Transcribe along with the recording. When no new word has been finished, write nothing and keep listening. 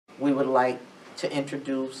we would like to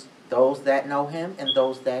introduce those that know him and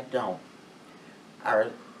those that don't.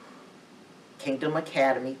 Our Kingdom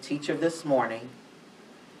Academy teacher this morning,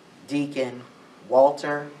 Deacon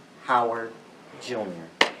Walter Howard Jr.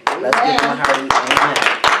 Let's give him a hearty amen.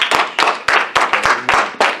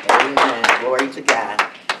 Amen. Amen. Glory to God.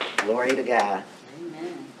 Glory to God.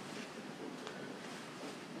 Amen.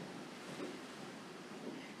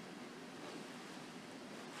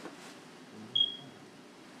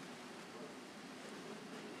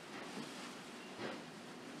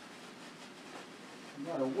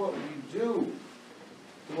 No matter what we do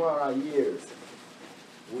throughout our years,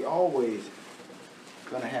 we always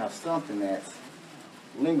gonna have something that's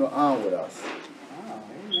linger on with us. Oh,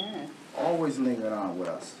 amen. Always linger on with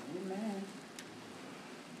us. Amen.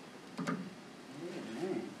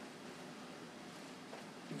 Amen.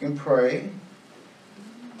 We can pray.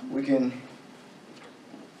 We can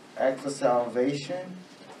ask for salvation.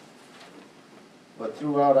 But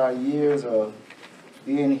throughout our years of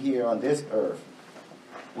being here on this earth,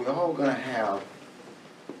 we're all gonna have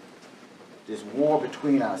this war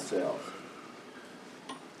between ourselves.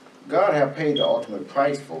 God have paid the ultimate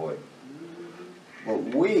price for it, but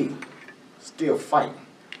we still fighting.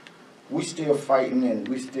 We still fighting, and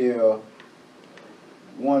we still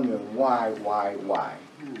wondering why.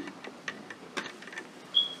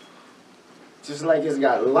 Just like it's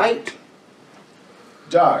got light,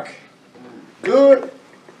 dark, good,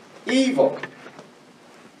 evil,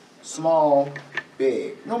 small,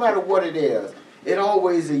 big. No matter what it is, it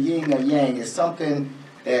always a yin or yang. It's something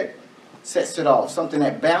that sets it off, something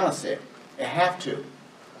that balances it. It have to.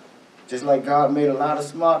 Just like God made a lot of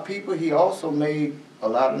smart people, he also made a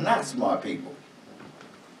lot of not smart people.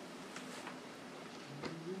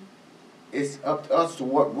 It's up to us to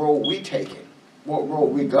what road we taking, what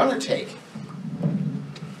road we're gonna take,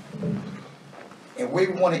 and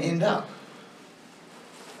where we want to end up.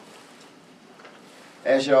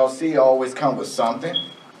 As y'all see, I always come with something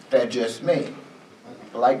that just me.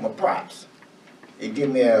 Like my props. It give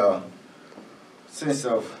me a sense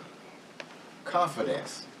of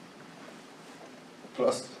confidence.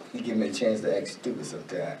 Plus, you give me a chance to act stupid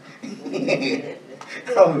sometimes. I'm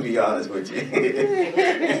gonna be honest with you.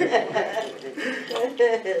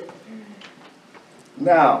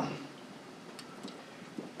 Now,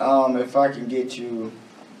 if I can get you,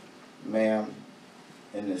 ma'am,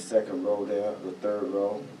 in the second row there, the third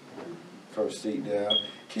row, first seat there.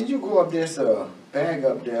 Can you go up this bag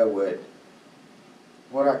up there with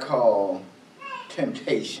what I call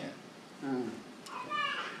temptation?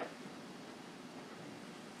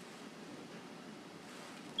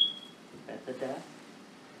 At the desk.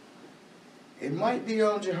 It might be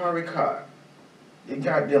on Jahari card. It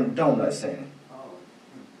got them donuts in it. Oh.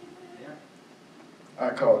 I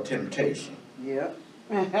call it temptation. Yep.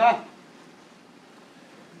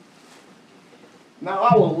 Now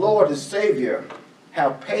our Lord and Savior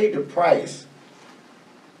have paid the price.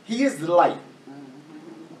 He is the light.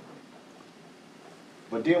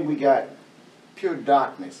 But then we got pure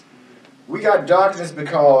darkness. We got darkness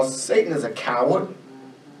because Satan is a coward.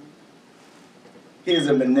 He is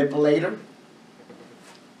a manipulator.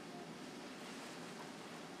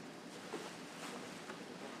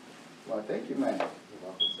 Well, thank you, man. You're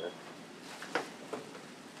welcome, sir.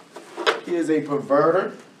 He is a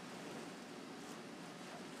perverter.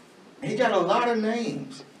 He got a lot of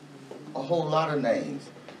names, a whole lot of names,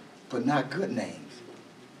 but not good names.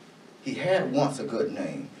 He had once a good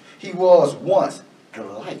name. He was once the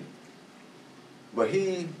light. But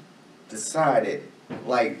he decided,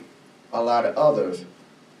 like a lot of others,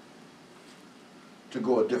 to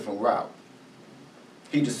go a different route.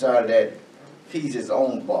 He decided that he's his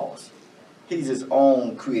own boss. He's his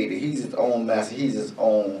own creator. He's his own master. He's his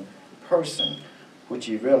own person, which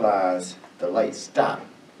he realized the light stopped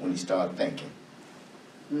when he started thinking.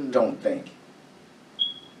 Don't think.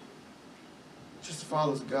 Just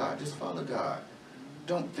follow God. Just follow God.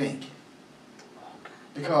 Don't think.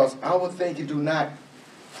 Because our thinking do not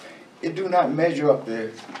measure up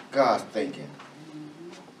to God's thinking.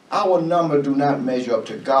 Our number do not measure up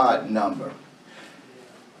to God's number.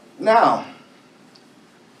 Now,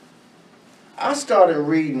 I started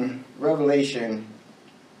reading Revelation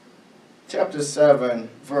chapter 7,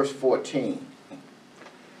 verse 14.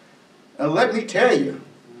 And let me tell you,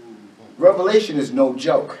 Revelation is no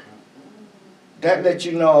joke. That lets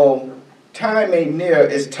you know time ain't near,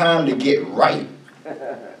 it's time to get right.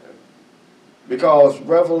 Because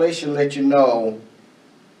Revelation lets you know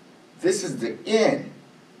this is the end.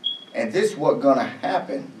 And this is what's going to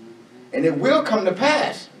happen. And it will come to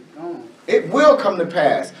pass. It will come to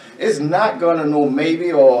pass. It's not going to know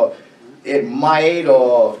maybe or it might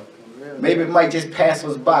or Maybe it might just pass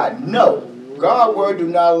us by. No. God's word do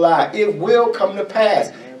not lie. It will come to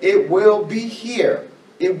pass. It will be here.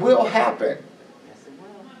 It will happen.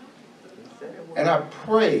 And I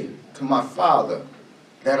pray to my Father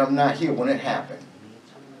that I'm not here when it happened.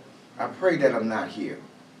 I pray that I'm not here.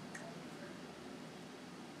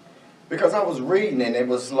 Because I was reading and it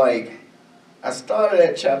was like, I started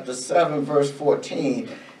at chapter 7, verse 14,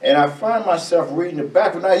 and I find myself reading it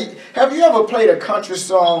backwards. Now, have you ever played a country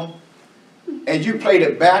song and you played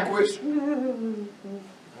it backwards?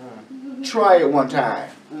 Try it one time.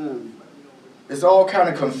 It's all kind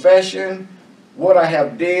of confession, what I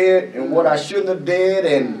have did and what I shouldn't have did,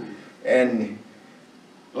 and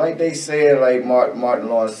like they said, like Martin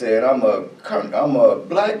Lawrence said, I'm a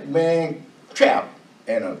black man trapped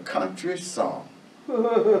in a country song.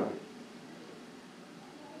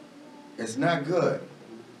 It's not good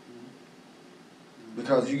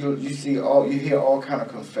because you hear all kind of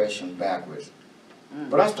confession backwards.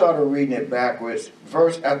 But I started reading it backwards,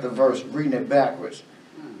 verse after verse, reading it backwards.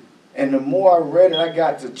 And the more I read it, I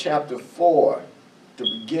got to chapter 4, the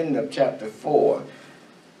beginning of chapter 4.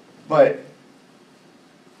 But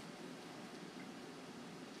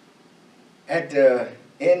at the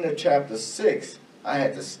end of chapter 6, I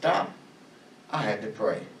had to stop. I had to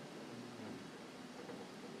pray.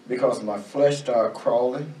 Because my flesh started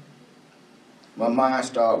crawling. My mind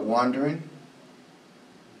started wandering.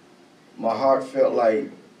 My heart felt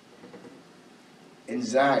like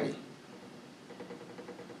anxiety.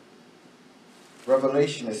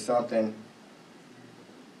 Revelation is something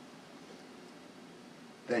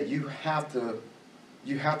that you have to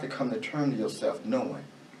come to terms with yourself knowing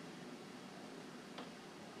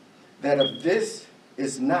that if this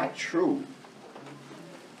is not true,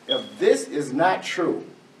 if this is not true,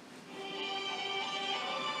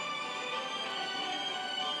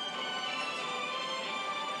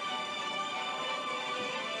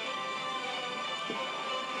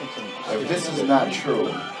 if this is not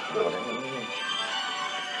true,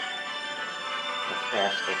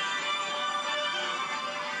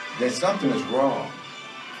 then something is wrong.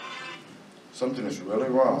 Something is really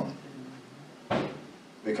wrong.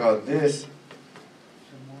 Because this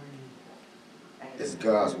is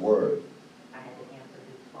God's word.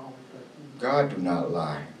 God do not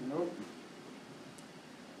lie.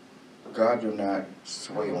 God do not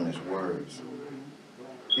sway on his words.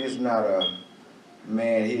 He is not a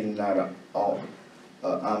man, he is not an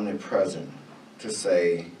omnipresent to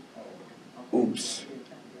say, oops,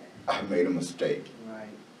 I made a mistake.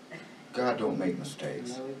 God don't make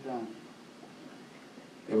mistakes. No, it don't.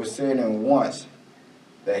 It was said in once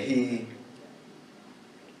that he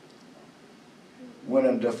went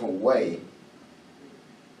a different way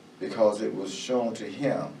because it was shown to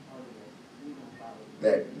him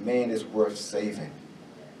that man is worth saving.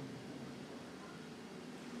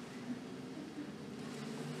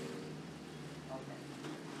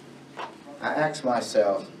 I asked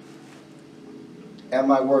myself,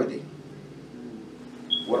 am I worthy?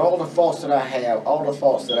 With all the faults that I have, all the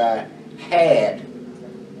faults that I had,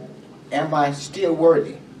 am I still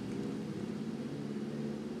worthy?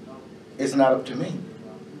 It's not up to me.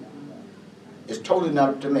 It's totally not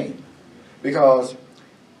up to me. Because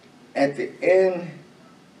at the end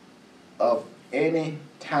of any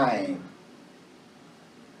time,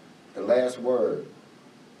 the last word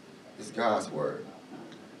is God's word.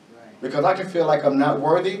 Because I can feel like I'm not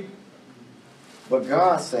worthy, but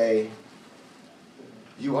God say,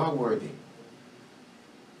 you are worthy.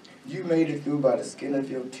 You made it through by the skin of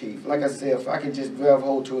your teeth. Like I said, if I can just grab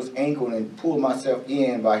hold to his ankle and pull myself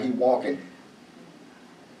in by he walking,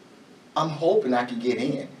 I'm hoping I can get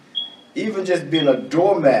in. Even just being a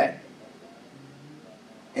doormat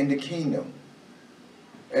in the kingdom.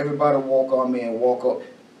 Everybody walk on me and walk up.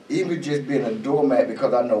 Even just being a doormat,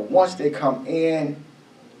 because I know once they come in,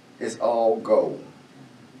 it's all gold.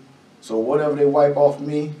 So whatever they wipe off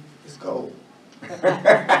me, it's gold.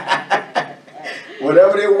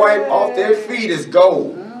 Whatever they wipe off their feet is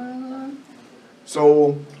gold.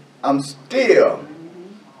 So I'm still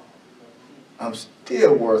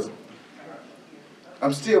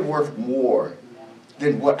worth more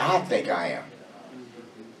than what I think I am.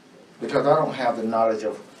 Because I don't have the knowledge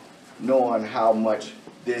of knowing how much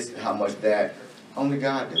this and how much that. Only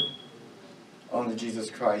God do. Only Jesus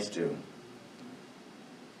Christ do.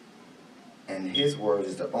 And his word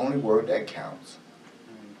is the only word that counts.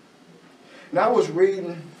 Now I was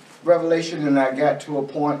reading Revelation and I got to a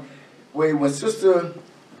point where when Sister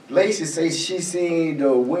Lacey says she seen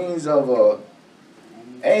the wings of an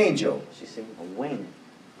angel. She seen a wing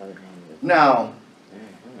of an angel. Now,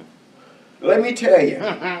 let me tell you,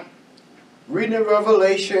 reading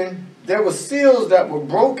Revelation, there were seals that were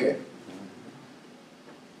broken.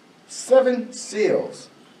 7 seals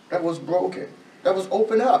that was broken, that was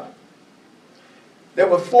opened up. There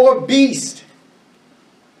were 4 beasts.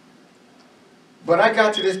 But I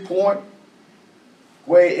got to this point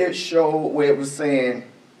where it was saying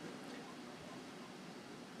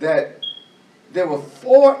that there were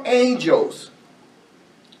 4 angels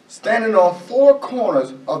standing on 4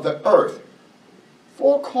 corners of the earth.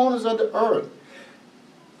 4 corners of the earth.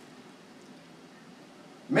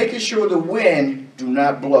 Making sure the wind do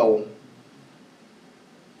not blow.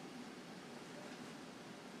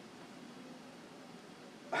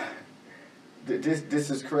 This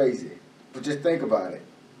is crazy. But just think about it.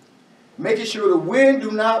 Making sure the wind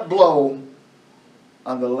do not blow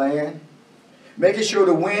on the land. Making sure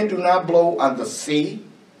the wind do not blow on the sea.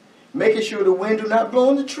 Making sure the wind do not blow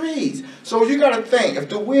on the trees. So you got to think, if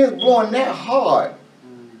the wind's blowing that hard,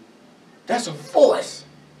 that's a force.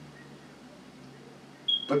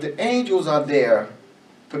 But the angels are there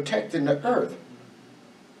protecting the earth.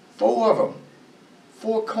 4 of them.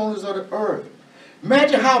 4 corners of the earth.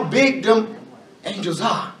 Imagine how big them angels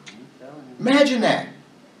are. Imagine that.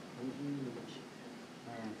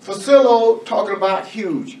 Facillo talking about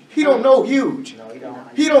huge. He don't know huge. No, he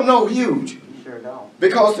don't. He don't know huge. He sure don't.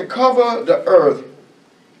 Because to cover the earth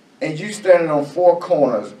and you standing on 4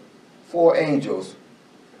 corners, 4 angels,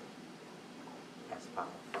 That's power.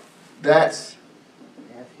 that's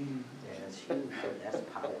huge. That's huge, but that's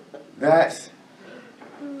power. that's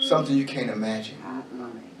something you can't imagine.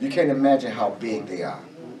 You can't imagine how big they are.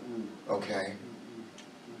 Okay?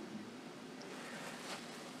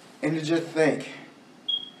 And to just think,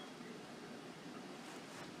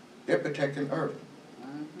 they're protecting earth.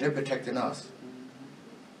 They're protecting us.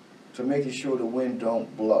 To making sure the wind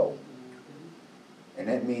don't blow. And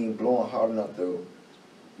that means blowing hard enough to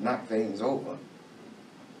knock things over.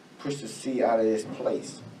 Push the sea out of its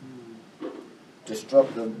place.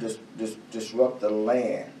 Disrupt the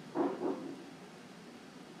land.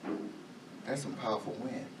 That's some powerful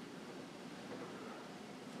wind.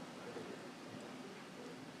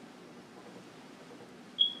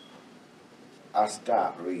 I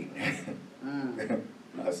stopped reading it.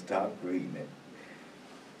 I stopped reading it.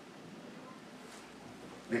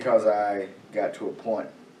 Because I got to a point,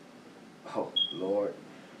 oh Lord,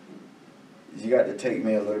 you got to take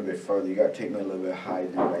me a little bit further. You got to take me a little bit higher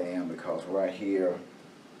than I am, because right here,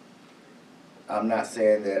 I'm not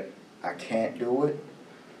saying that I can't do it.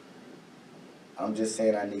 I'm just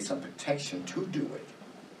saying I need some protection to do it.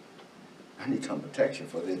 I need some protection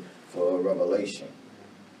for Revelation.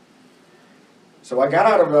 So I got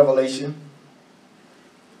out of Revelation,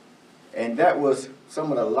 and that was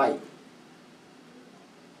some of the light.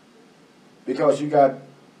 Because you got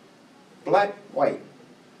black, white.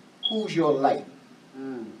 Who's your light?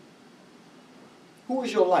 Who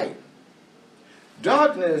is your light?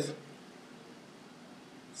 Darkness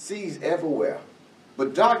sees everywhere,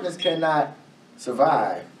 but darkness cannot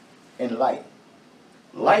survive in light.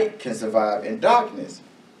 Light can survive in darkness.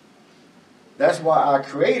 That's why our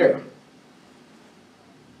Creator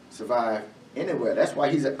survived anywhere. That's why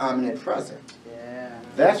He's omnipresent. Yeah.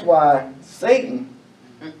 That's why Satan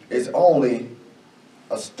is only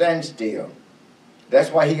a standstill. That's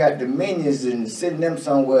why he got dominions and sending them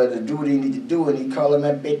somewhere to do what he need to do, and he call them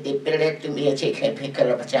a bit.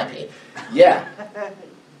 Yeah,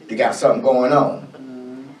 they got something going on.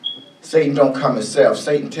 Satan don't come himself.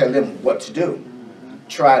 Satan tell them what to do.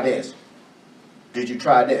 Try this. Did you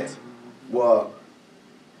try this? Well,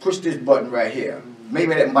 push this button right here.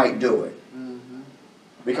 Maybe that might do it.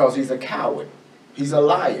 Because he's a coward. He's a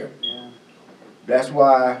liar. Yeah. That's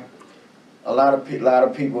why a lot of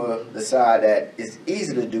people decide that it's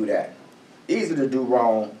easy to do that. Easy to do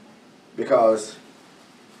wrong, because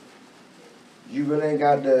you really ain't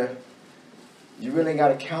got to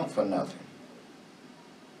count for nothing.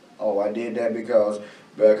 Oh, I did that because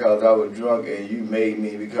I was drunk and you made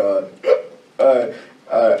me, because I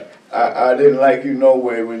didn't like you no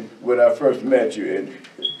way when I first met you, and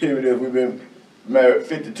here it is, we've been married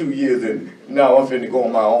 52 years and now I'm finna go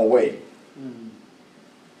my own way.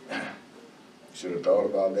 Should have thought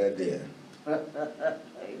about that then.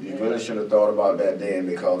 You really should have thought about that then,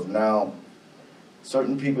 because now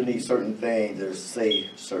certain people need certain things to say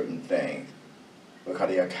certain things because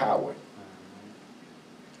they are coward.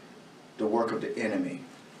 The work of the enemy.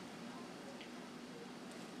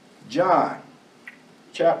 John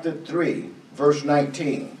chapter 3 verse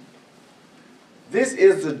 19. This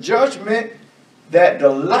is the judgment, that the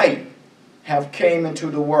light have came into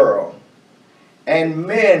the world, and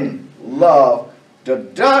men love the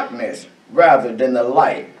darkness rather than the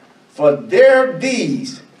light, for their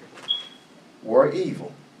deeds were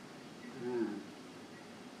evil.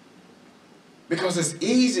 Because it's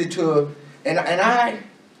easy to, and I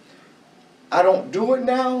don't do it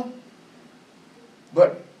now,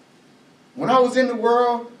 but when I was in the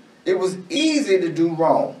world, it was easy to do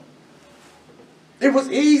wrong. It was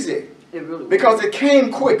easy. It really Because it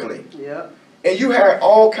came quickly. Yeah. And you had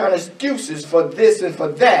all kind of excuses for this and for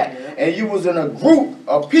that. Yeah. And you was in a group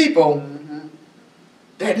of people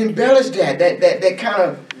that embellished that kind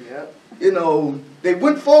of, you know, they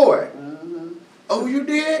went for it. Oh, you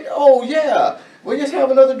did? Oh, yeah. Well, just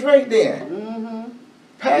have another drink then.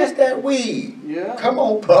 Pass that weed. Yeah. Come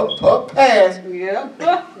on, pup, pass. Yeah.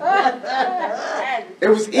 It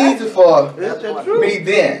was easy for It's the truth. me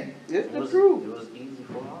then. It's the truth. It was easy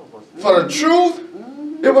for all of us. For the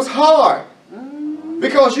truth, it was hard.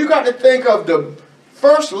 Because you got to think of the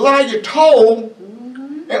first lie you told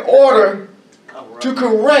in order to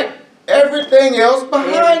correct everything else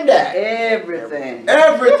behind that. Everything.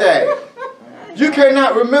 Everything. You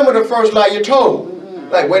cannot remember the first lie you told.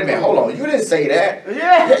 Like, wait a minute, hold on. You didn't say that.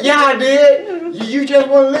 Yeah. Yeah, I did. You just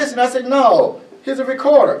want to listen. I said, no. Here's a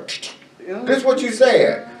recorder. This is what you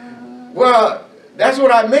said. Well, that's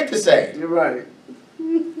what I meant to say. You're right.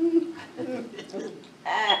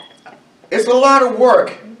 It's a lot of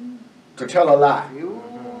work to tell a lie.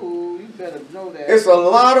 You better know that. It's a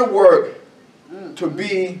lot of work to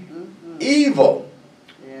be evil.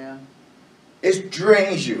 Yeah. It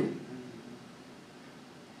drains you.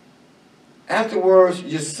 Afterwards,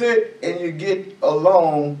 you sit and you get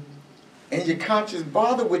alone and your conscience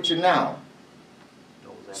bother with you now.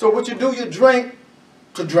 So what you do, you drink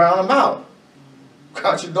to drown them out.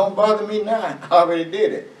 Conscience don't bother me now. I already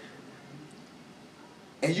did it.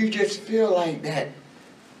 And you just feel like that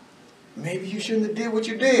maybe you shouldn't have did what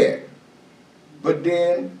you did. But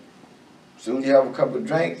then, soon as you have a couple of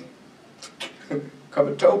drinks, a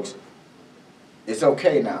couple of tokes, it's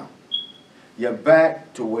okay now. You're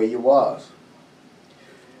back to where you was.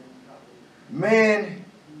 Man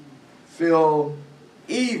feel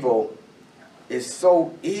evil is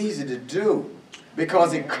so easy to do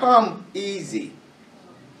because it come easy.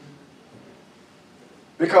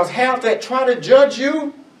 Because half that try to judge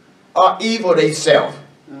you are evil themselves.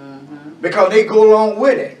 Because they go along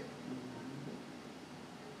with it.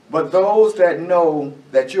 But those that know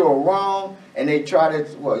that you're wrong and they try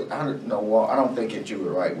to, well, I don't think that you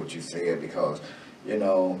were right what you said because, you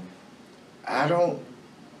know, I don't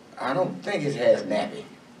think it has nappy.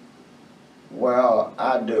 Well,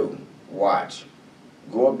 I do. Watch.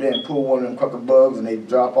 Go up there and pull one of them cracker bugs and they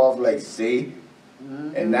drop off like, see?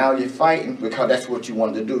 And now you're fighting because that's what you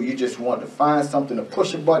wanted to do. You just want to find something to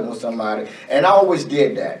push a button with somebody. And I always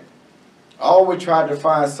did that. I always tried to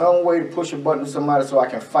find some way to push a button with somebody so I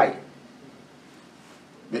can fight.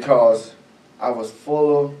 Because I was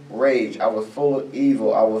full of rage. I was full of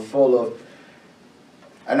evil. I was full of...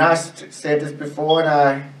 And I said this before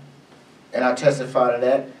and I testified to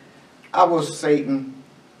that. I was Satan's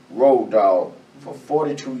road dog for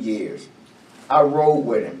 42 years. I rode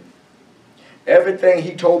with him. Everything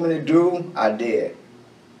he told me to do, I did.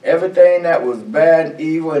 Everything that was bad and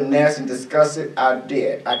evil and nasty and disgusting, I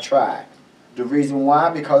did. I tried. The reason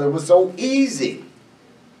why? Because it was so easy.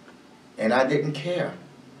 And I didn't care.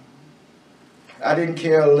 I didn't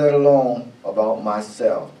care, let alone about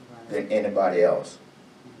myself than anybody else.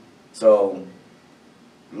 So,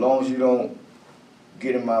 as long as you don't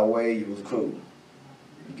get in my way, you was cool.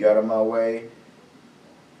 You got in my way,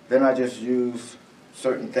 then I just used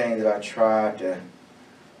certain things that I tried to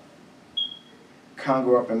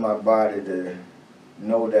conjure up in my body to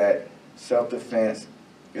know that self-defense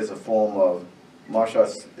is a form of, martial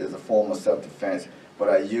arts is a form of self-defense, but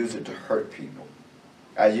I use it to hurt people.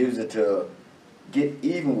 I use it to get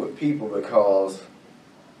even with people because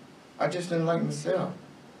I just didn't like myself.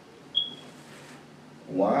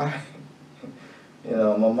 Why? You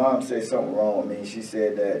know, my mom said something wrong with me. She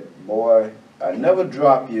said that, boy, I never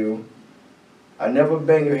drop you. I never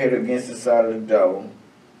bang your head against the side of the door.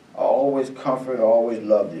 I always comfort, I always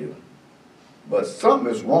love you. But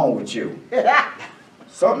something is wrong with you.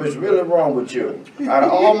 Something is really wrong with you. Out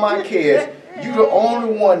of all my kids, you're the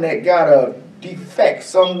only one that got a defect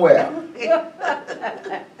somewhere.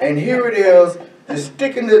 And here it is, you're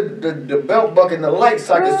sticking the belt buckle in the light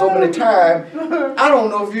socket so many times, I don't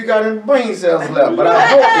know if you got any brain cells left, but I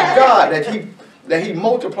hope to God that he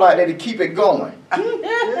multiplied, that he keep it going.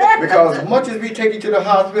 Because as much as we take you to the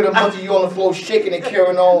hospital, as much as you on the floor shaking and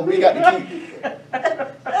carrying on, we got to keep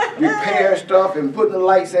repair stuff and putting the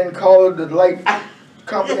lights in, call the light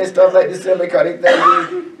company and stuff like this, because they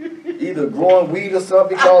think we either growing weed or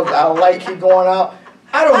something because our light keep going out.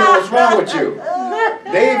 I don't know what's wrong with you.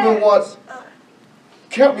 They even once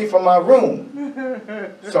kept me from my room.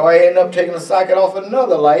 So I ended up taking the socket off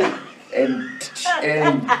another light and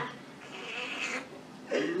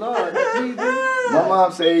Lord Jesus. my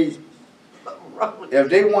mom said if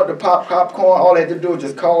they want to pop popcorn, all they had to do was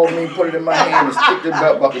just call me, put it in my hand, and stick the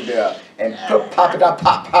belt buckle there, and pop it out,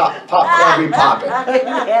 popcorn be popping. You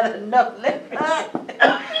had enough left.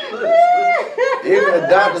 Even the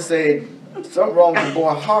doctor said something wrong with the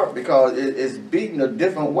boy's heart because it's beating a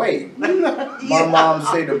different way. My mom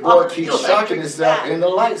said the boy keeps shocking himself in the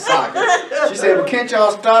light socket. She said, well, can't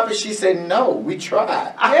y'all stop it? She said, no, we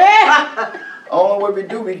tried. Yeah. Only way we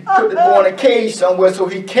do, we put the boy in a cage somewhere so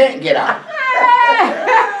he can't get out.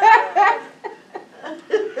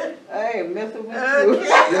 I ain't messing with you.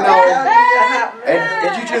 You know,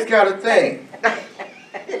 and you just got to think.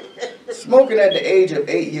 Smoking at the age of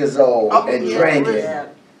 8 years old and drinking, Yeah.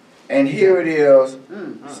 and here it is,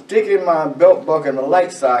 sticking my belt buckle in the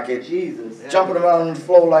light socket, Jesus. jumping around on the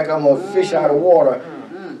floor like I'm a fish out of water.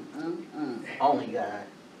 Only God.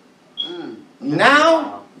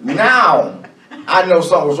 Now, I know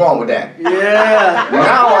something was wrong with that. Yeah.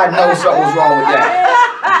 Now I know something was wrong with that.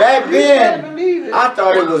 Back then, I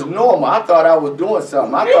thought it was normal. I thought I was doing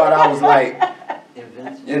something. I thought I was like,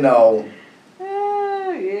 Invincible. you know,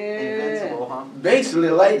 Oh, yeah. Invincible, huh? basically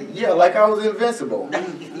like, yeah, like I was invincible.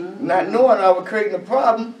 Not knowing I was creating a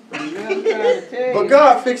problem. But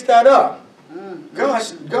God fixed that up.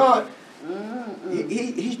 God,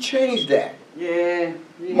 he changed that. Yeah.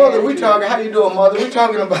 Mother, we talking, how you doing, Mother? We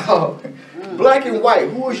talking about black and white.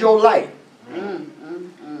 Who is your light? And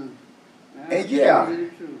yeah,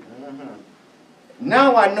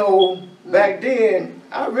 now I know back then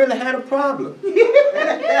I really had a problem.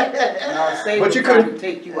 But you couldn't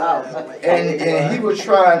take you out. And he was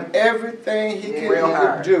trying everything he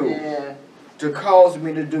could do Yeah. to cause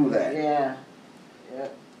me to do that. Yeah.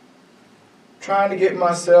 Trying to get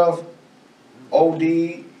myself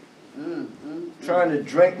OD'd, trying to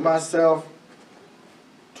drink myself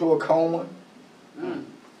to a coma,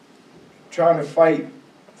 trying to fight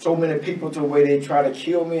so many people to where they try to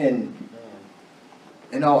kill me, and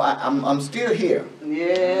you know I'm still here.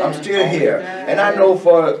 Yeah. I'm still here, and I know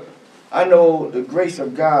the grace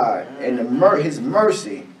of God and His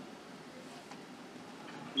mercy.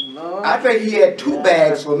 Lord. I think He had 2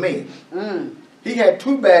 bags for me. He had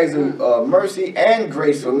 2 bags of mercy and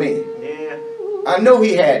grace for me. Yeah. I know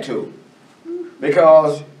He had to,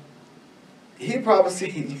 because He probably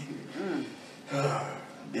see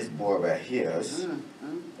this boy right here.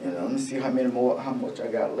 You know, let me see how much I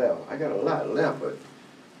got left. I got a lot left, but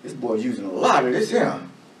this boy using a lot of this here.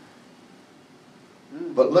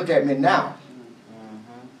 But look at me now.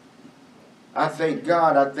 I thank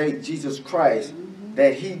God, I thank Jesus Christ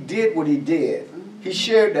that He did what He did. He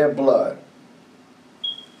shared that blood.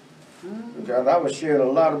 Because I was sharing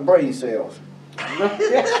a lot of brain cells.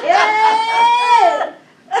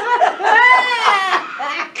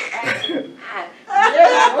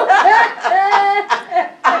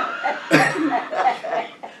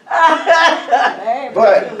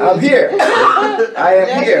 But I'm here. I am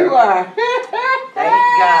Yes, here. you are.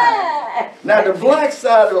 Thank God. Now the black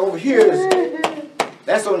side over here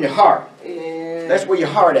that's on your heart. Yeah. That's where your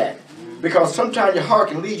heart at. Because sometimes your heart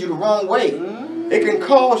can lead you the wrong way. It can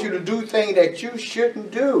cause you to do things that you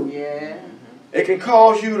shouldn't do. Yeah. It can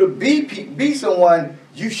cause you to be someone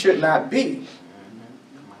you should not be.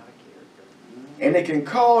 And it can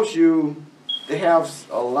cause you to have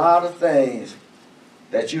a lot of things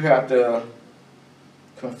that you have to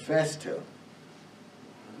confess to.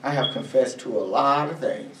 I have confessed to a lot of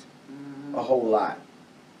things. A whole lot.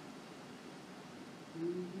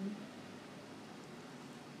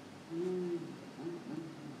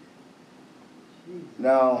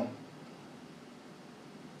 Now,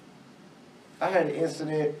 I had an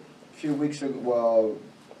incident a few weeks ago, well,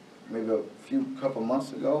 maybe a couple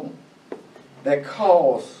months ago, that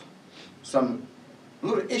caused some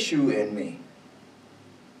little issue in me.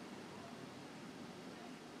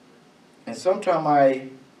 And sometimes I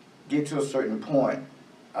get to a certain point,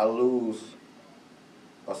 I lose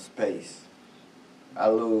a space. I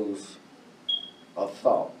lose a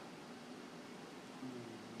thought.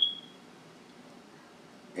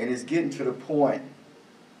 And it's getting to the point,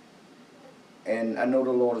 and I know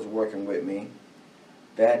the Lord is working with me,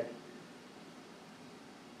 that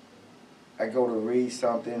I go to read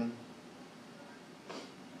something,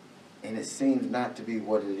 and it seems not to be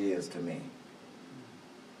what it is to me.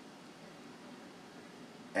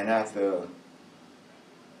 And I have to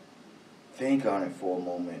think on it for a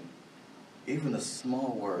moment. Even the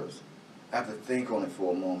small words, I have to think on it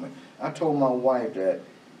for a moment. I told my wife that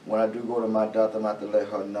when I do go to my doctor, I'm going to have to let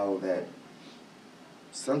her know that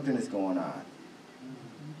something is going on.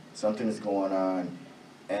 Something is going on,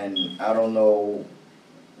 and I don't know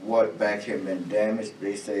what back here been damaged.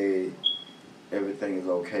 They say everything is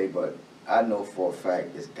okay, but I know for a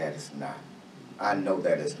fact that it's not. I know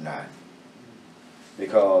that it's not.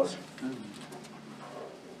 Because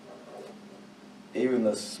even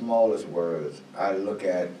the smallest words I look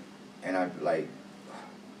at and I like,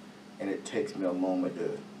 and it takes me a moment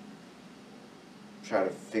to try to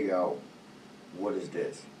figure out what is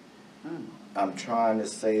this. I'm trying to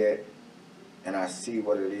say it and I see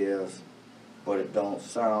what it is, but it don't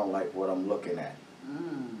sound like what I'm looking at.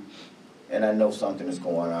 And I know something is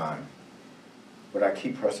going on. But I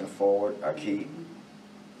keep pressing forward. I keep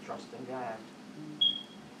trusting God.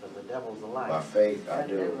 Because the devil's a liar. by faith. I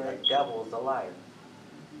do. The devil's a liar.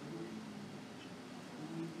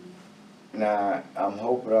 Now, I'm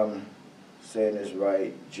hoping I'm saying this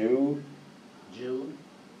right. Jude? Jude.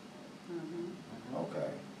 Okay.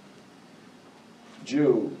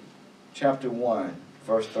 Jude, chapter 1,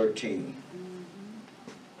 verse 13.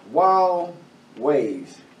 Wild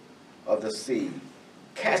waves of the sea,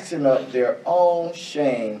 casting up their own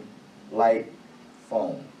shame like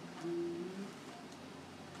foam.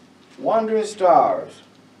 Wandering stars,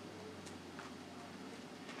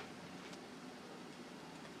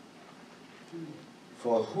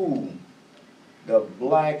 for whom the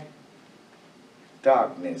black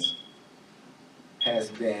darkness has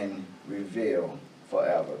been revealed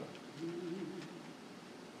forever.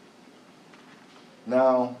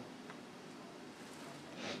 Now,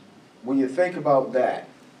 when you think about that,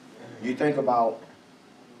 you think about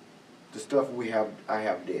the stuff I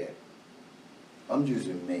have did. I'm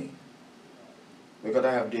using me. Because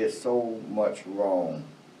I have did so much wrong.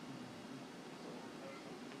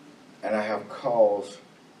 And I have caused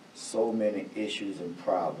so many issues and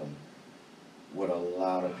problems with a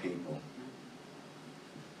lot of people.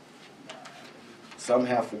 Some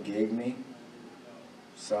have forgiven me,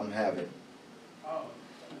 some haven't.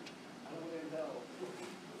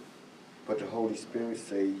 But the Holy Spirit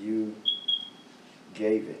say you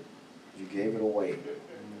gave it. You gave it away.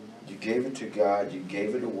 You gave it to God. You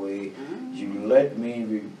gave it away. You let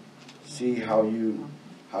me see how you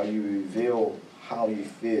reveal how you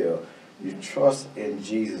feel. You trust in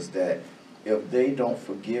Jesus that if they don't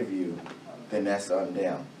forgive you, then that's on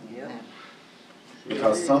them. Yeah.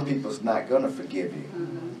 Because some people's not going to forgive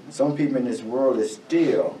you. Some people in this world is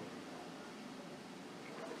still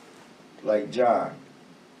like John,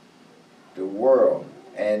 the world,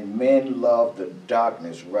 and men love the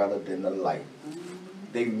darkness rather than the light.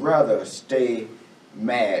 They rather stay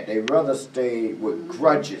mad. They rather stay with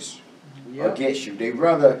grudges against you. They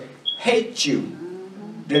rather hate you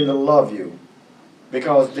than to love you.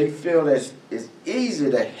 Because they feel that it's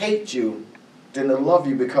easier to hate you than to love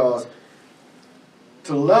you, because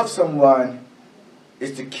to love someone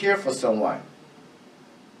is to care for someone.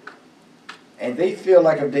 And they feel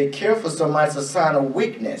like if they care for someone, it's a sign of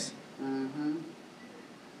weakness.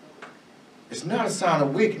 It's not a sign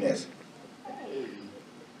of weakness.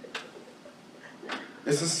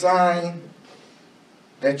 It's a sign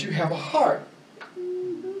that you have a heart.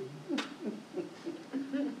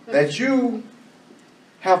 That you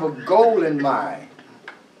have a goal in mind.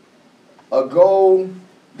 A goal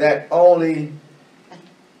that only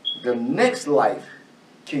the next life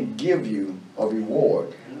can give you a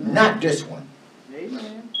reward. Not this one.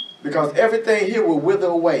 Amen. Because everything here will wither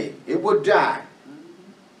away. It will die.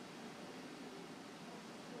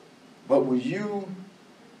 But will you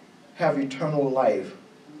have eternal life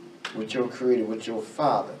with your Creator, with your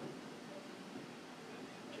Father?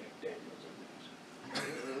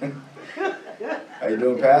 How you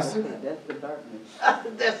doing, Pastor? That's the darkness.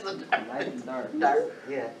 That's the Light and darkness. dark.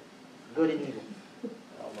 Yeah. Good and evil.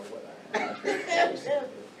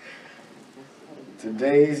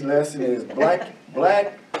 Today's lesson is black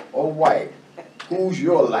or white. Who's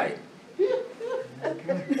your light?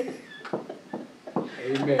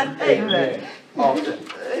 Amen. Amen. Often.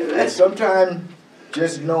 And sometimes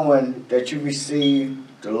just knowing that you receive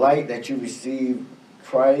the light, that you receive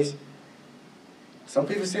Christ, some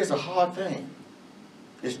people say it's a hard thing.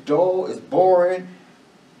 It's dull, it's boring,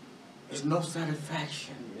 it's no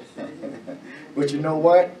satisfaction. But you know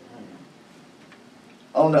what?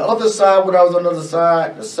 On the other side, when I was on the other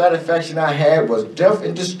side, the satisfaction I had was death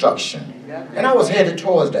and destruction. And I was headed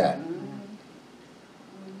towards that.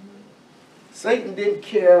 Satan didn't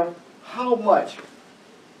care how much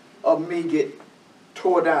of me get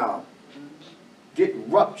tore down, get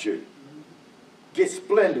ruptured, get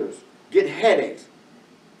splinters, get headaches,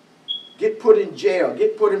 get put in jail,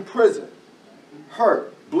 get put in prison,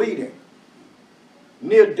 hurt, bleeding,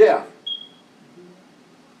 near death.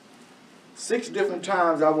 6 different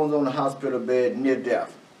times I was on the hospital bed near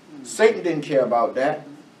death. Satan didn't care about that.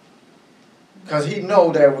 Because he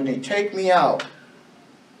know that when he take me out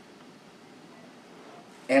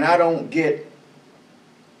and I don't get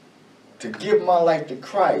to give my life to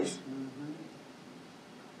Christ,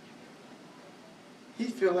 he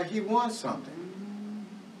feel like he won something.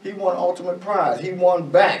 He won ultimate prize. He won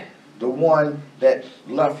back the one that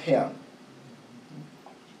left him.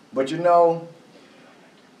 But you know,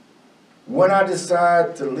 when I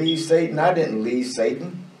decided to leave Satan, I didn't leave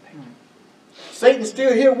Satan. Satan's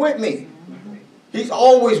still here with me. He's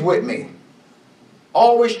always with me.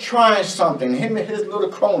 Always trying something. Him and his little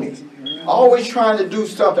cronies. Always trying to do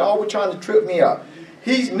something. Always trying to trip me up.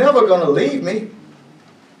 He's never going to leave me.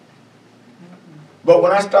 But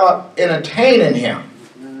when I start entertaining him.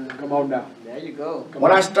 Come on now. There you go.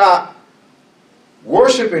 When I start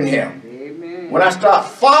worshiping him. Amen. When I start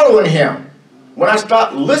following him. When I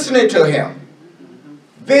start listening to him.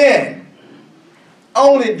 Then,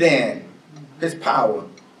 only then, his power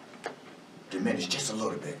diminished just a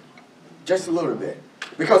little bit. Just a little bit.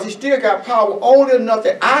 Because he still got power only enough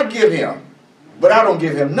that I give him. But I don't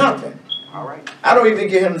give him nothing. All right. I don't even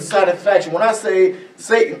give him the satisfaction. When I say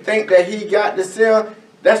Satan think that he got this here,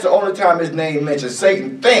 that's the only time his name mentioned.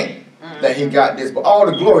 Satan think that he got this. But all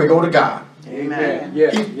the glory go to God. Amen.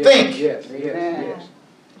 Yes, He yes, think. Yes, yes, Amen. yes.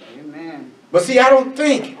 Amen. But see, I don't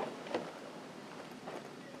think.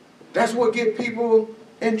 That's what get people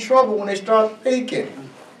in trouble when they start thinking.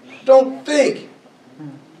 Don't think.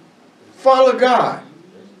 Follow God.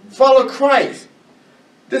 Follow Christ.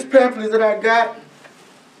 This pamphlet that I got,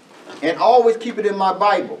 and always keep it in my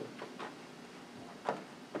Bible.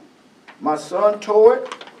 My son tore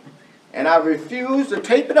it, and I refused to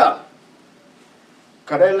tape it up.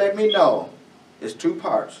 Because they let me know it's 2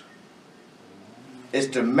 parts. It's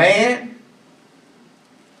the man,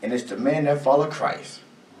 and it's the man that follow Christ.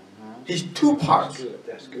 He's 2 parts. That's good.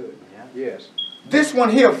 That's good. Yes. This one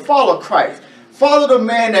here, follow Christ. Follow the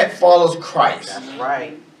man that follows Christ. That's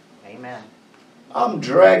right. Amen. I'm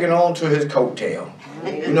dragging on to his coattail.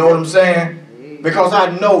 You know what I'm saying? Because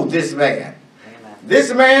I know this man. Amen.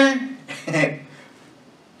 This man,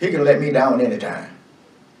 he can let me down anytime.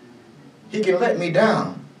 He can let me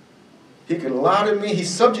down. He can lie to me. He's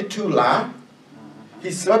subject to lie.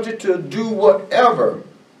 He's subject to do whatever.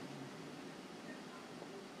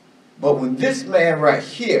 But when this man right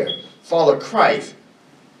here follow Christ,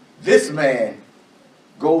 this man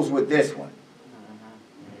goes with this one.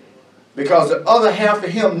 Because the other half of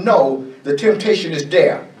him know the temptation is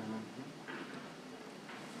there.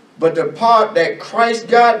 But the part that Christ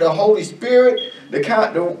got, the Holy Spirit,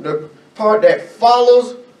 the part that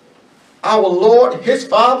follows our Lord, his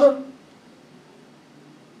Father,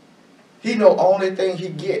 he know only thing he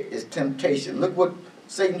get is temptation. Look what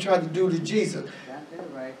Satan tried to do to Jesus. Got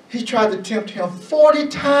that right. He tried to tempt him 40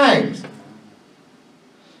 times.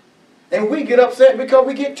 And we get upset because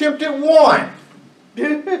we get tempted 1.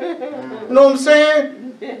 You know what I'm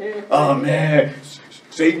saying? Oh man,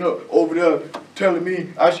 Satan over there telling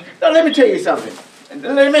me now let me tell you something.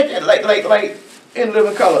 Let me make it like in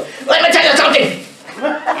living color. Let me tell you something.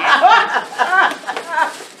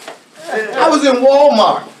 I was in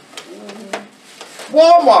Walmart.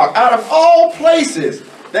 Walmart, out of all places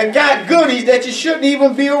that got goodies that you shouldn't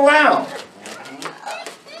even be around.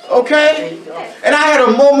 Okay? And I had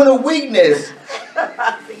a moment of weakness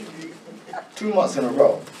 2 months in a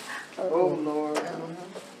row. Oh, Lord.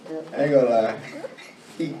 I ain't gonna lie.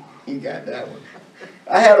 He got that one.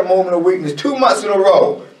 I had a moment of weakness 2 months in a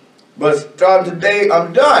row. But starting today,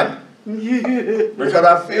 I'm done. Because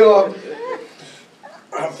I feel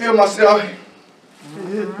myself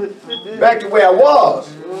back to where I was.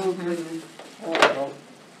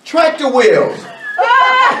 Tractor wheels.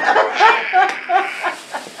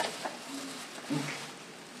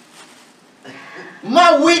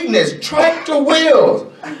 My weakness, tractor wheels.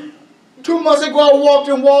 2 months ago, I walked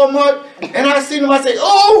in Walmart and I seen them. I said,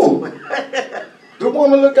 "Oh!" The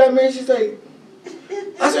woman looked at me and she said,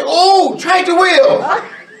 "I said, oh, tractor wheels."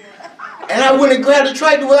 And I went and grabbed the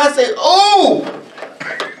tractor wheel. I said, "Oh!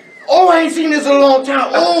 Oh, I ain't seen this in a long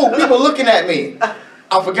time. Oh, people looking at me."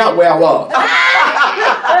 I forgot where I was.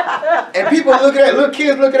 And people looking at, little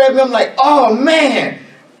kids looking at me. I'm like, "Oh man."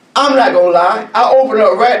 I'm not gonna lie. I opened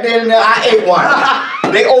up right there and there. I ate one.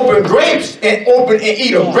 They open grapes and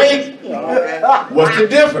eat a grape. What's the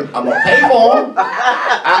difference? I'm gonna pay for them.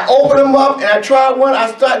 I opened them up and I tried one.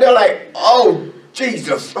 I started there like, "Oh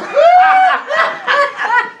Jesus!"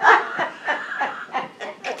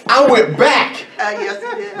 I went back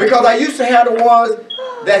because I used to have the ones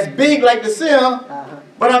that's big like the Sim,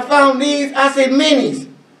 but I found these. I said minis.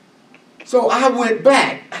 So I went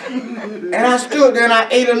back, and I stood there and I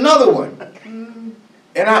ate another one.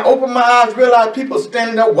 And I opened my eyes, realized people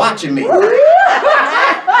standing there watching me. And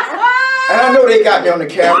I know they got me on the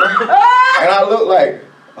camera. And I look like,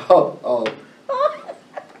 oh.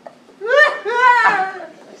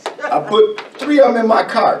 I put 3 of them in my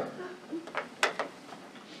cart.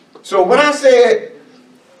 So when I said,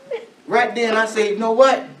 right then I said, you know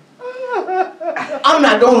what? I'm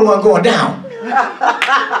not the only one going down.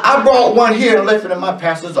 I brought one here and left it in my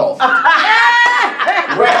pastor's office.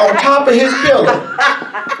 Right on top of his pillow.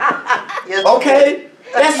 Okay?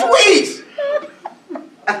 That's weak.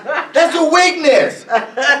 That's a weakness.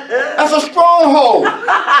 That's a stronghold.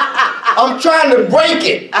 I'm trying to break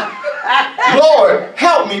it. Lord,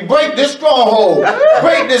 help me break this stronghold.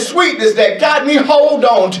 Break this sweetness that got me hold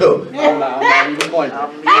on to. I'm not even pointing.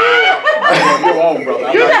 You're on,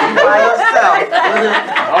 brother. You got by yourself.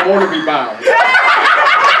 I want to be bound. In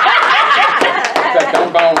fact,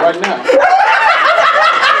 I'm bound right now.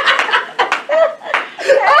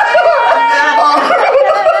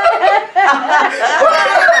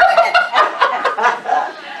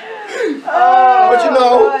 But you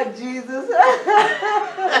know, Lord Jesus.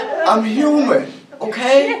 I'm human,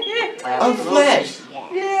 okay? I'm flesh.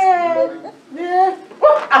 Yeah. Yeah.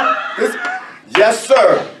 Yes,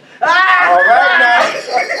 sir. All right now.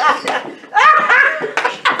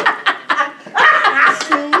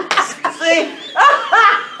 See?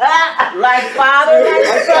 Like father, like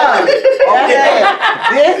son. Okay.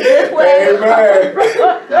 This way. Amen.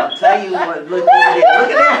 I'll tell you what, look at it.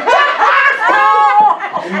 Look at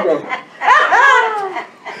Here you go.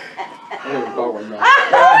 There we go right now.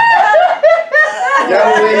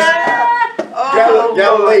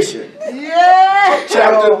 Galatians. Yeah.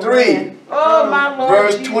 Chapter 3. Oh, my Lord.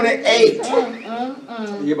 Verse 28.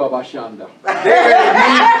 Yibabashanda.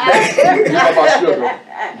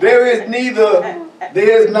 There is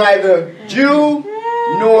neither Jew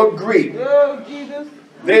nor Greek. Oh, Jesus.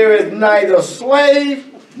 There is neither slave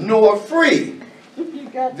nor free. You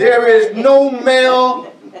got There is no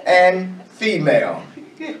male and female.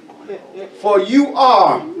 For you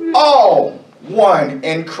are all one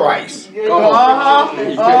in Christ. Come on.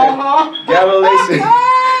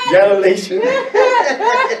 Galatians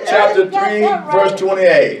chapter 3 verse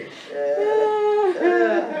 28.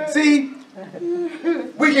 See,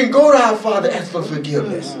 we can go to our Father and ask for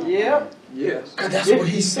forgiveness. Yep. Yes. Because that's what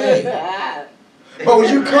he said. But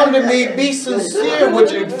when you come to me, be sincere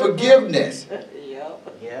with your forgiveness.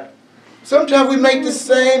 Yeah. Sometimes we make the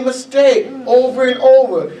same mistake over and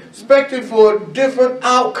over, expecting for a different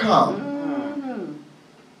outcome.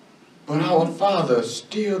 But our Father is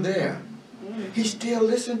still there. He still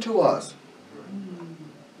listens to us.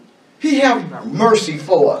 He has mercy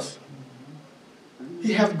for us.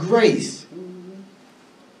 He has grace.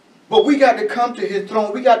 But we got to come to his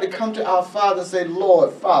throne. We got to come to our Father and say,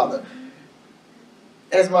 Lord, Father.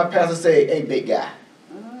 As my pastor say, hey, big guy.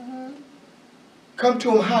 Come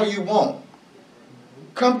to him how you want.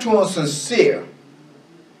 Come to him sincere.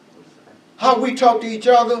 How we talk to each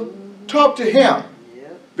other, talk to him.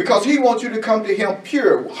 Because he wants you to come to him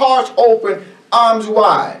pure, hearts open, arms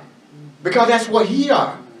wide. Because that's what he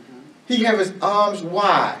are. He have his arms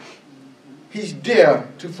wide. He's there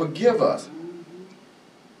to forgive us.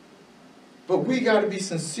 But we got to be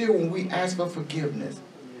sincere when we ask for forgiveness.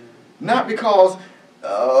 Not because,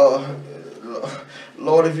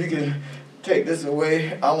 Lord, if you can take this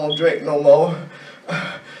away, I won't drink no more.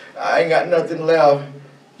 I ain't got nothing left.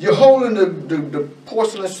 You're holding the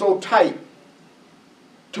porcelain so tight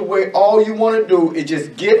to where all you want to do is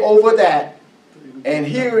just get over that. And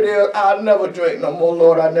here it is, I'll never drink no more,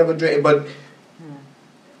 Lord, I'll never drink. But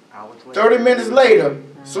 30 minutes later,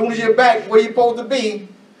 as soon as you're back where you're supposed to be,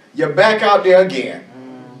 you're back out there again.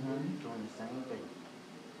 Doing the same thing.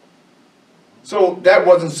 So that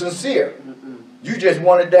wasn't sincere. You just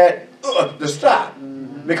wanted that to stop.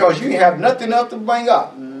 Because you have nothing else to bring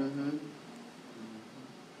up.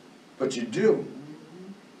 But you do.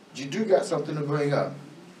 You do got something to bring up.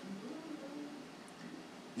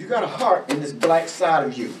 You got a heart in this black side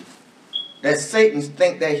of you that Satan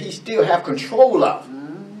think that he still have control of.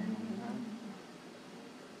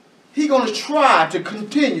 He's going to try to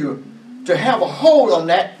continue to have a hold on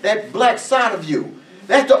that black side of you.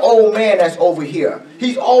 That's the old man that's over here.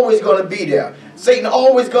 He's always going to be there. Satan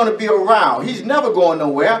always going to be around. He's never going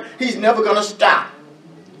nowhere. He's never going to stop.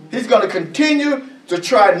 He's going to continue to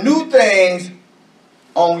try new things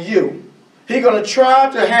on you. He's going to try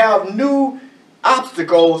to have new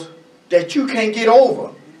obstacles that you can't get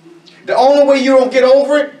over. The only way you don't get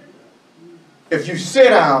over it, if you sit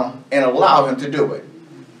down and allow him to do it.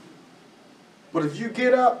 But if you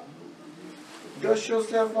get up dust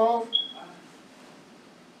yourself off,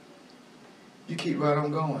 you keep right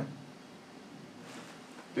on going.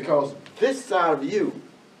 Because this side of you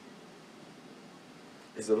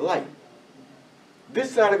is a light.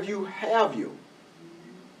 This side of you have you.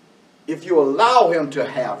 If you allow him to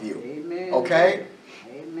have you. Amen. Okay?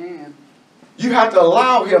 Amen. You have to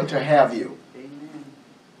allow him to have you. Amen.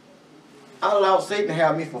 I allowed Satan to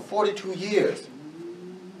have me for 42 years.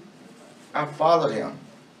 I followed him.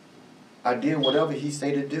 I did whatever he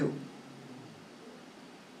said to do.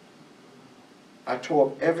 I tore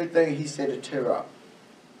up everything he said to tear up.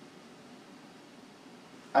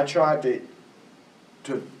 I tried to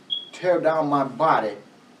tear down my body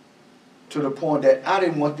to the point that I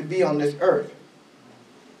didn't want to be on this earth.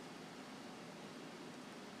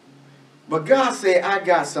 But God said, I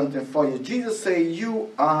got something for you. Jesus said,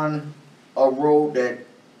 you on a road that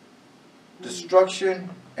destruction,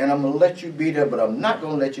 and I'm going to let you be there, but I'm not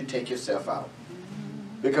going to let you take yourself out.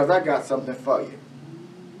 Because I got something for you.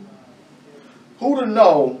 Who to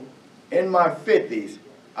know in my 50s,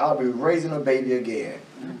 I'll be raising a baby again.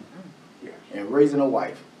 And raising a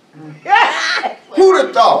wife. Who'd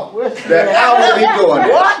have thought that I would be doing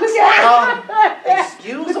that?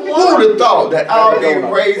 Excuse me. Who'd have thought that I'll be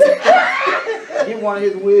raising? He wanted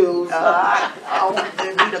his wheels. I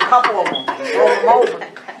need a couple of them. Roll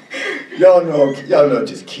them over. Y'all know,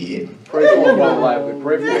 just kid. Pray for him, Brother Lively.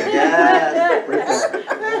 Pray for him. Yes. Pray for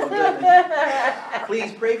him. Oh, goodness.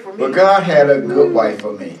 Please pray for me. But God had a good wife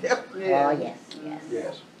for me. Yeah. Yes, yes.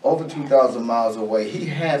 Yes. Over 2,000 miles away. He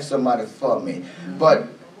had somebody for me. But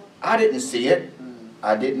I didn't see it.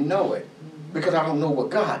 I didn't know it. Because I don't know what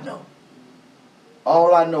God knows.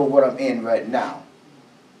 All I know what I'm in right now.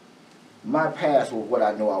 My past was what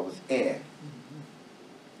I know I was in.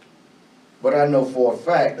 But I know for a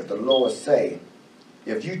fact that the Lord say,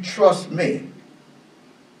 if you trust me,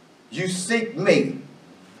 you seek me,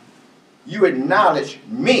 you acknowledge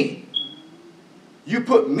me, you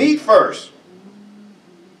put me first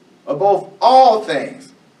above all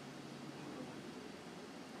things,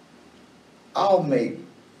 I'll make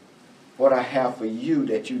what I have for you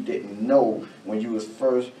that you didn't know when you was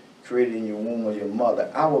first created in your womb of your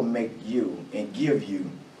mother. I will make you and give you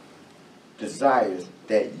desires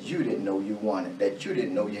that you didn't know you wanted, that you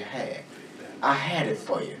didn't know you had. I had it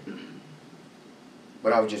for you.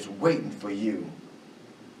 But I was just waiting for you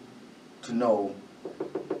to know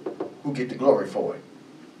who get the glory for it,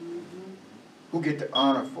 who get the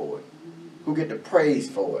honor for it, who get the praise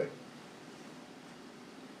for it.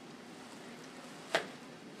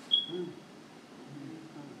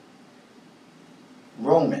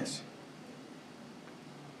 Romans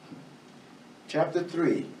chapter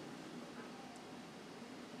 3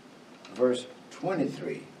 verse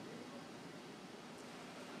 23.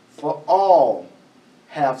 For all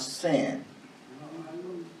have sinned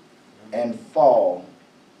and fall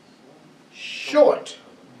short.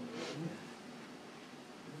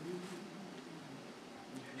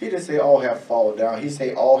 He didn't say all have fallen down. He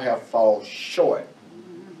said all have fallen short.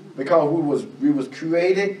 Because we was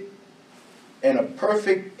created in a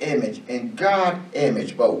perfect image, in God's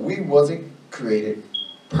image, but we wasn't created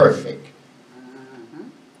perfect.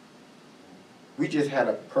 We just had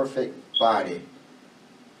a perfect body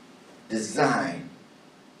designed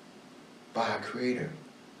by our Creator.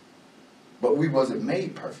 But we wasn't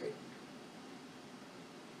made perfect.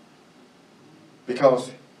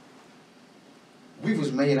 Because we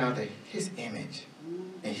was made out of His image.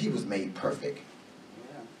 And He was made perfect.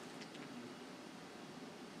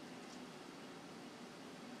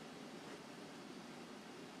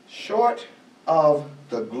 Short of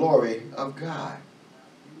the glory of God.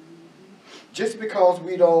 Just because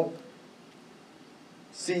we don't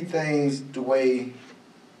see things the way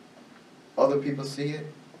other people see it.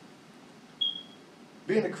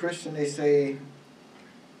 Being a Christian, they say,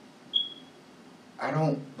 I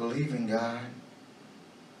don't believe in God.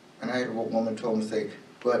 And I had a woman told me, say,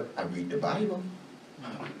 but I read the Bible.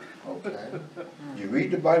 Okay. You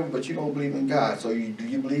read the Bible, but you don't believe in God. So do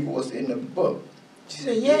you believe what's in the book? She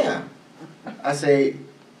said, yeah. I say,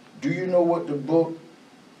 do you know what the book,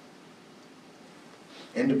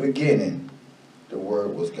 in the beginning, the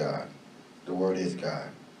Word was God. The Word is God.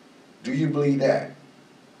 Do you believe that?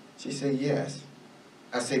 She said, yes.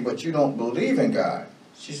 I say, but you don't believe in God.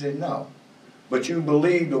 She said, no. But you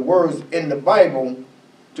believe the words in the Bible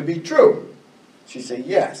to be true. She said,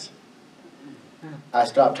 yes. I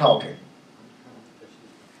stopped talking.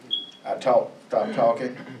 I stopped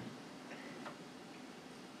talking.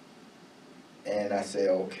 And I said,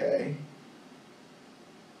 okay.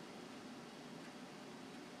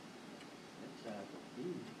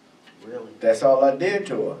 Really? That's all I did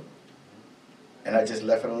to her. And I just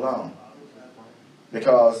left it alone.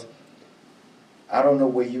 Because I don't know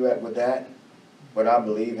where you at with that, but I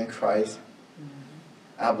believe in Christ.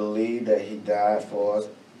 I believe that he died for us,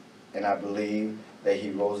 and I believe that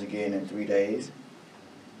he rose again in 3 days.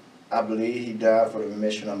 I believe he died for the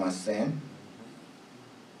remission of my sin.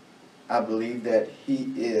 I believe that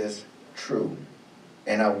he is true,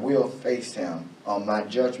 and I will face him on my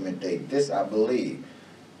judgment day. This I believe.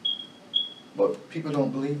 But people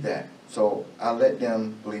don't believe that. So I let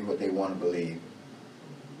them believe what they want to believe.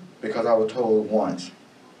 Because I was told once,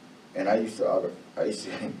 and I used to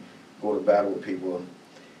go to battle with people,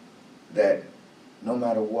 that no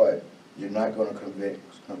matter what, you're not going to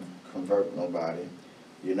convert nobody.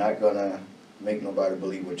 You're not going to make nobody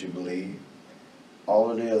believe what you believe.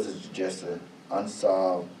 All it is just an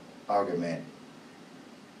unsolved argument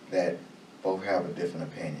that both have a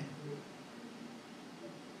different opinion.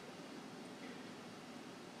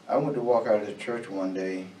 I went to walk out of the church one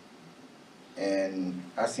day, and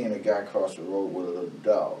I seen a guy cross the road with a little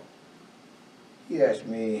dog. He asked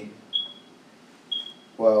me,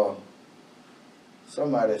 well,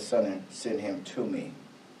 somebody sent him to me.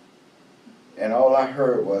 And all I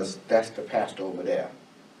heard was, that's the pastor over there.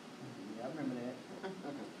 I remember that.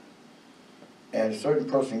 And a certain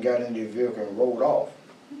person got into the vehicle and rode off.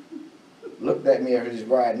 Looked at me as he's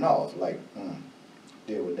riding off, like,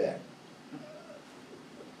 deal with that.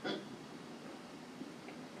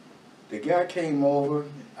 The guy came over,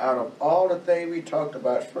 out of all the things we talked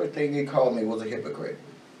about, first thing he called me was a hypocrite.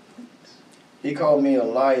 He called me a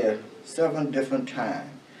liar 7 different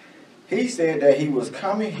times. He said that he was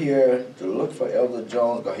coming here to look for Elder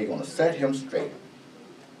Jones because he's going to set him straight.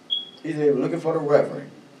 He said he was looking for the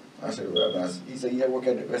Reverend. I said, Reverend? He said, yeah, work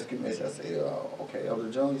at the rescue mission. I said, okay, Elder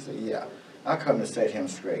Jones? He said, yeah, I come to set him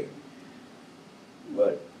straight.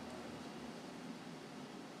 But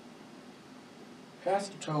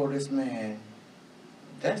Pastor told this man,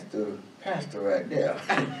 that's the pastor right there.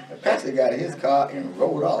 The pastor got in his car and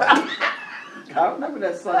rode off. I remember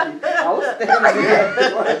that Sunday. I was standing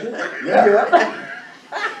there. Yeah.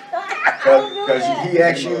 Because he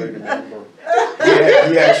asked you,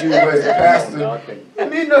 he asked you where's the pastor.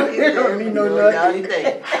 And he know, he don't need no nothing.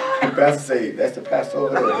 The pastor said, that's the pastor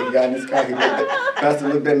over there. He got in his car. Pastor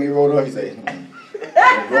looked at me, rolled off. He said,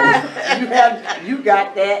 You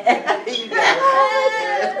got that. You got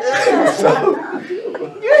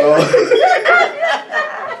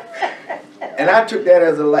and I took that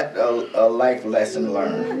as a life lesson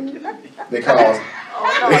learned. Because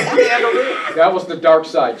That was the dark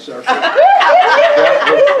side, sir.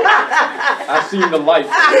 I seen the light.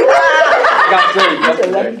 Got saved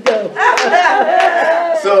yesterday.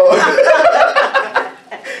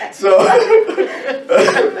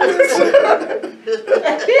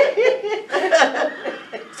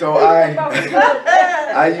 So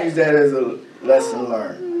I use that as a lesson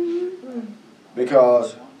learned.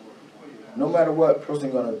 Because no matter what, person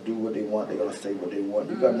going to do what they want, they're going to say what they want.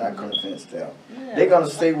 You're going to not convince them. They're going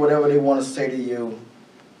to say whatever they want to say to you.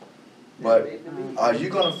 But are you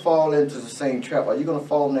going to fall into the same trap? Are you going to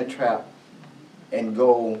fall in that trap and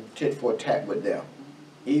go tit for tat with them?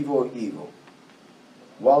 Evil, evil.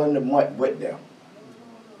 While in the mud with them.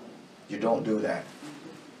 You don't do that.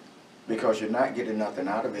 Because you're not getting nothing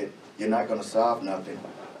out of it. You're not going to solve nothing.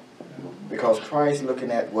 Because Christ's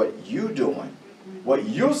looking at what you're doing, what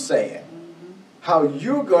you're saying, how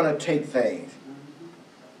you're going to take things.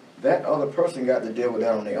 That other person got to deal with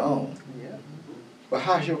that on their own. But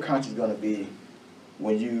how's your conscience going to be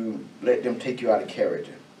when you let them take you out of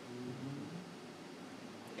character?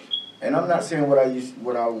 And I'm not saying what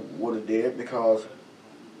I would have did, because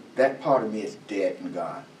that part of me is dead and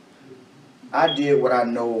gone. I did what I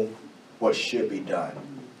know what should be done.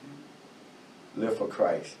 Live for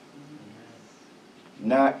Christ.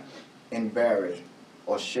 Not embarrass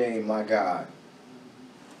or shame my God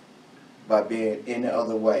by being any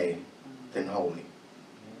other way than holy.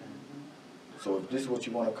 So if this is what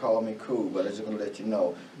you want to call me, cool, but I'm just going to let you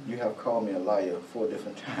know, you have called me a liar 4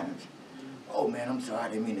 different times. Oh man, I'm sorry, I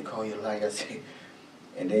didn't mean to call you a liar.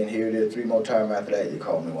 And then here it is 3 more times after that you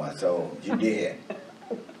called me one, so you did.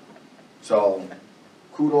 So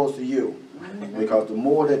kudos to you, because the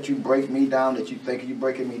more that you break me down, that you think you're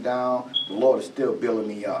breaking me down, the Lord is still building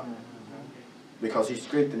me up. Because he's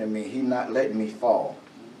strengthening me, he's not letting me fall.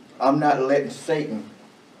 I'm not letting Satan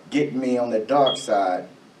get me on the dark side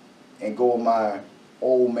and go my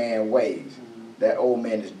old man ways. That old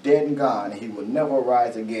man is dead and gone, and he will never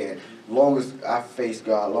rise again. As long as I face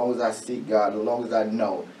God, as long as I seek God, as long as I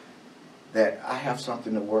know that I have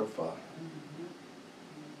something to work for.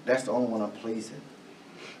 That's the only one I'm pleasing.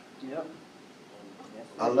 Yep.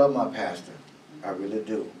 I love my pastor. I really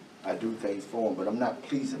do. I do things for him, but I'm not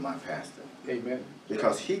pleasing my pastor. Amen.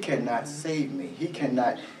 Because he cannot save me. He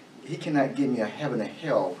cannot give me a heaven and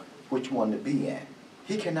hell which one to be in.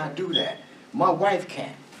 He cannot do that. My wife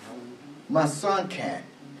can. My son can.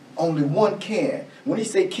 Only one can. When he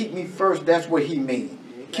say keep me first, that's what he means.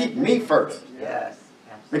 Keep me first. Yes.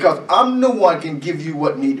 Because I'm the one can give you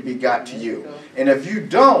what need to be got to you. And if you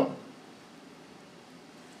don't,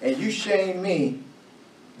 and you shame me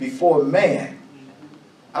before man,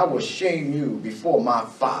 I will shame you before my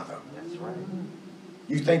Father. That's right.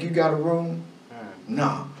 You think you got a room?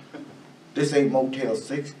 No. This ain't Motel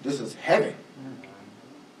 6. This is heaven.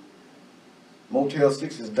 Motel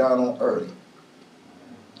 6 is down on earth.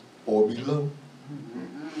 Or below.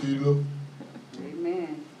 Below.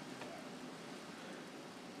 Amen.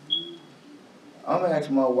 I'm going to ask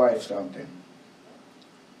my wife something.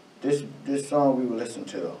 This song we will listen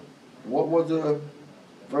to. What was the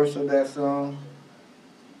verse of that song?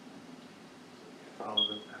 The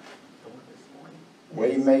one this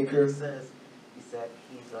morning. Waymaker. He said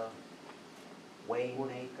he's a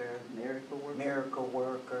waymaker, miracle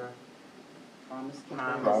worker,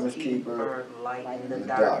 promise keeper, light in the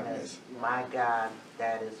darkness. My God,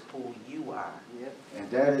 that is who you are. Yep.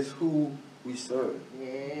 And that is who we serve.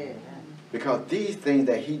 Yeah. Because these things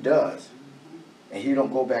that he does, and he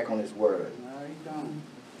don't go back on his word. No, he don't.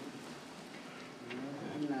 No,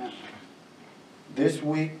 he not. This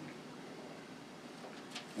week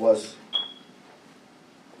was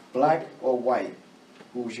black or white.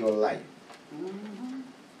 Who's your light?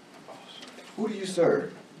 Who do you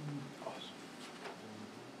serve?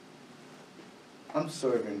 I'm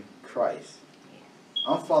serving Christ.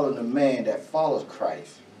 I'm following the man that follows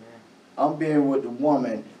Christ. I'm being with the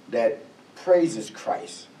woman that praises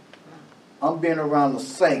Christ. I'm being around the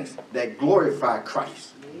saints that glorify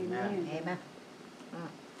Christ. Amen. Amen.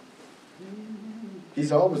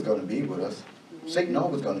 He's always going to be with us. Satan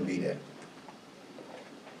always going to be there.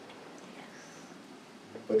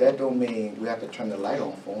 But that don't mean we have to turn the light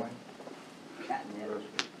on for him. Got never.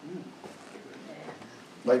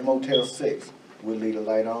 Like Motel 6, we'll leave the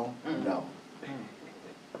light on? No.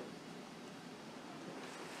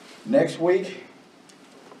 Next week,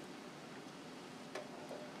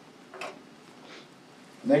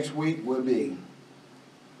 will be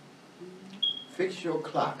fix your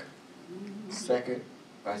clock second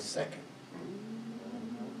by second.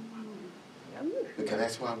 Because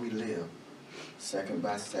that's why we live second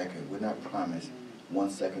by second. We're not promised 1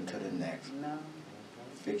 second to the next. No.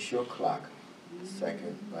 Fix your clock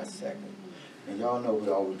second by second. And y'all know we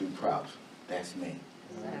always do props. That's me.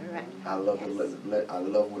 I love I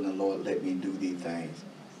love when the Lord let me do these things.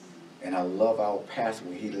 And I love our pastor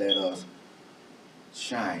when he let us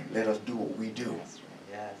shine. Let us do what we do.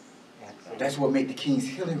 Yes. Absolutely. That's what makes the King's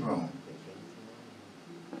Healing Room.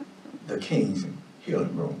 The King's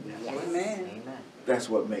Healing Room. Amen. Amen. That's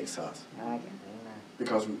what makes us. Amen.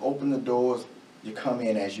 Because we open the doors, you come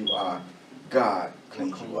in as you are. God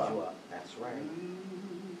cleans you up. That's right.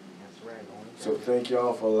 That's right. So thank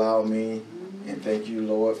y'all for allowing me, and thank you,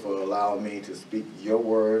 Lord, for allowing me to speak your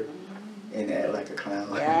word and act like a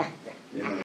clown. Yeah. You know.